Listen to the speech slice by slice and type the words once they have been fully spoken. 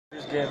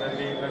game when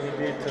we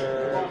beat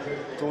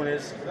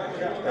Tunis.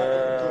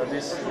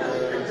 This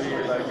will be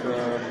like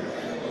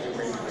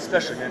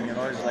special game, you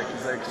know. It's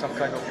like some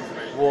kind of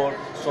war.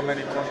 So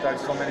many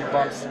contacts, so many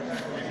bumps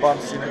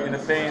in the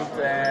paint,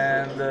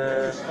 and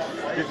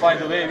we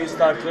find a way. We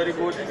start very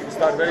good,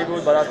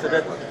 but after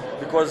that,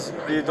 because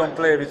we don't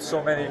play with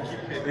so many,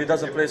 he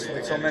doesn't play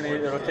with so many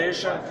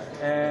rotation,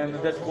 and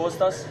that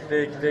cost us.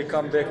 They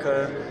come back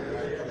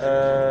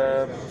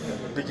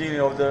beginning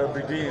of the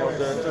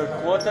third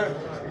quarter,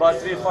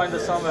 but we find the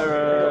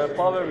summer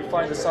power. We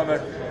find the summer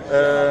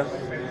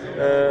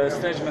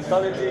stage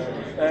mentality,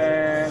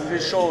 and we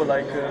show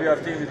like we are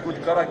a team with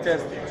good character,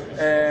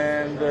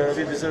 and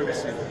we deserve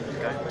this win.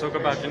 Okay. Talk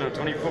about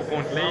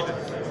 24-point lead,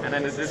 and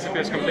then it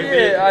disappears completely.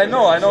 Yeah, I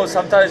know.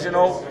 Sometimes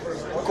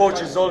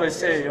coaches always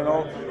say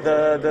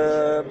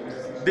the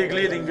big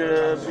leading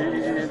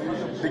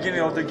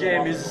beginning of the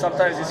game is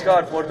sometimes it's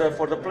hard for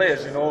the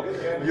players.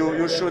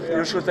 You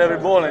shoot every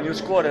ball and you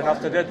score, and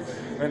after that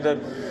when the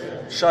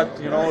shot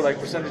like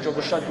percentage of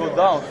the shot goes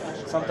down,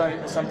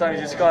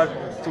 sometimes it's hard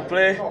to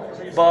play.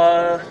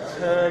 But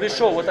we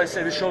show what I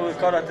said. We show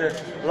karate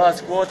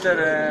last quarter,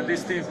 and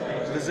this team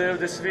deserves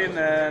this win.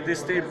 And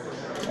this team,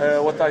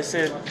 what I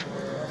said,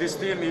 this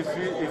team,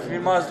 if we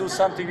must do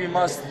something, we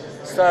must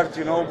start,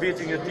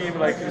 beating a team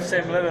like the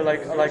same level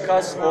like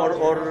us, or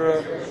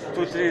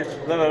 2-3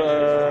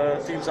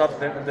 level teams up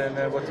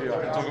than what we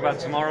are. Talk about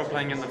tomorrow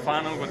playing in the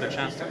final with the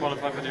chance to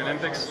qualify for the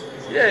Olympics.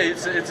 Yeah,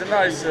 it's a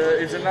nice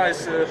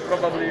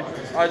probably,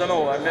 I don't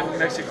know.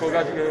 Mexico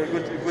got a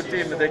good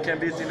team. They can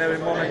beat in every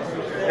moment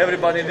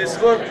everybody in this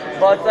world.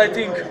 But I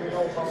think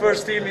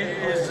first team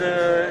is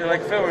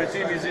like favorite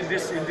team is in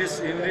this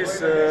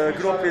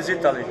group is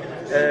Italy,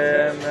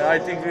 and I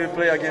think we will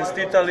play against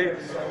Italy.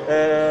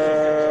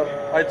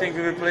 I think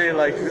we will play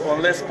like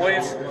on less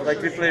points,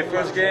 like we play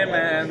first game,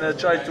 and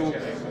try to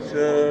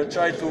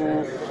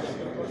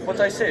what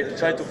I say,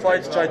 try to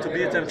fight, try to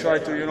beat them, try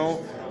to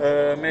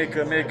make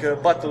a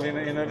battle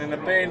in the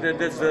paint.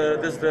 That's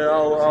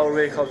our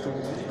way how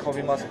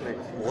we must play.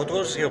 What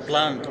was your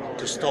plan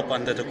to stop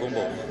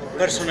Antetokounmpo,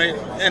 personally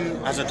and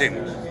as a team?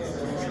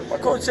 My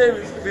coach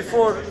said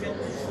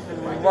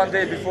one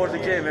day before the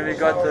game, when we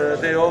got the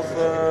day off,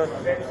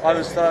 I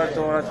will start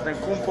on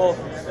Antetokounmpo,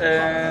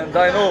 and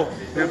I know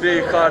it will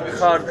be hard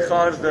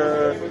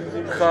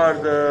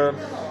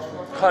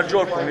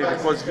job for me,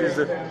 because he's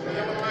a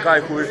guy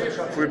who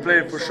will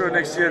play for sure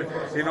next year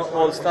in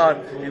All-Star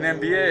in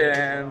NBA,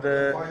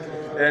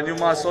 and you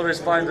must always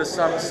find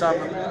some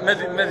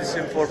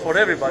medicine for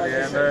everybody.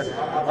 And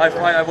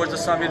I watched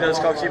some videos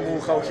how he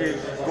moved, how he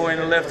go in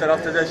the left, and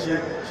after that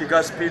he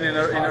got spin in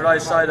the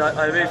right side.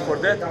 I wait for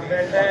that,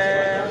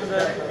 and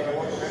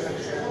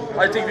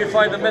I think we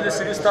find the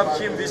medicine. We stop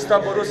him, we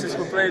stop Borussis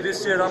who played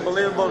this year,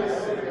 unbelievable.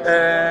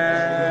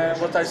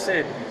 What I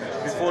said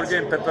before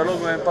game,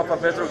 Pepeloglu and Papa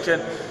Petro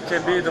can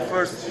be the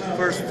first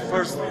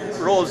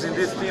roles in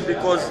this team,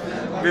 because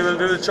we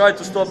will try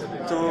to stop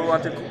to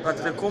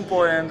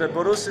Antetokounmpo and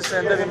Borussis,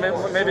 and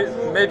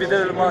maybe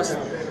they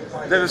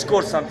will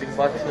score something,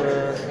 but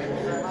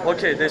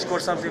okay, they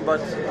score something,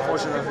 but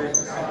unfortunately.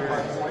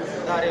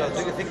 Dario,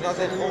 do you think that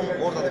the home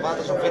court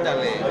advantage of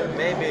Italy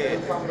maybe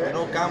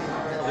come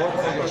work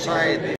for your side?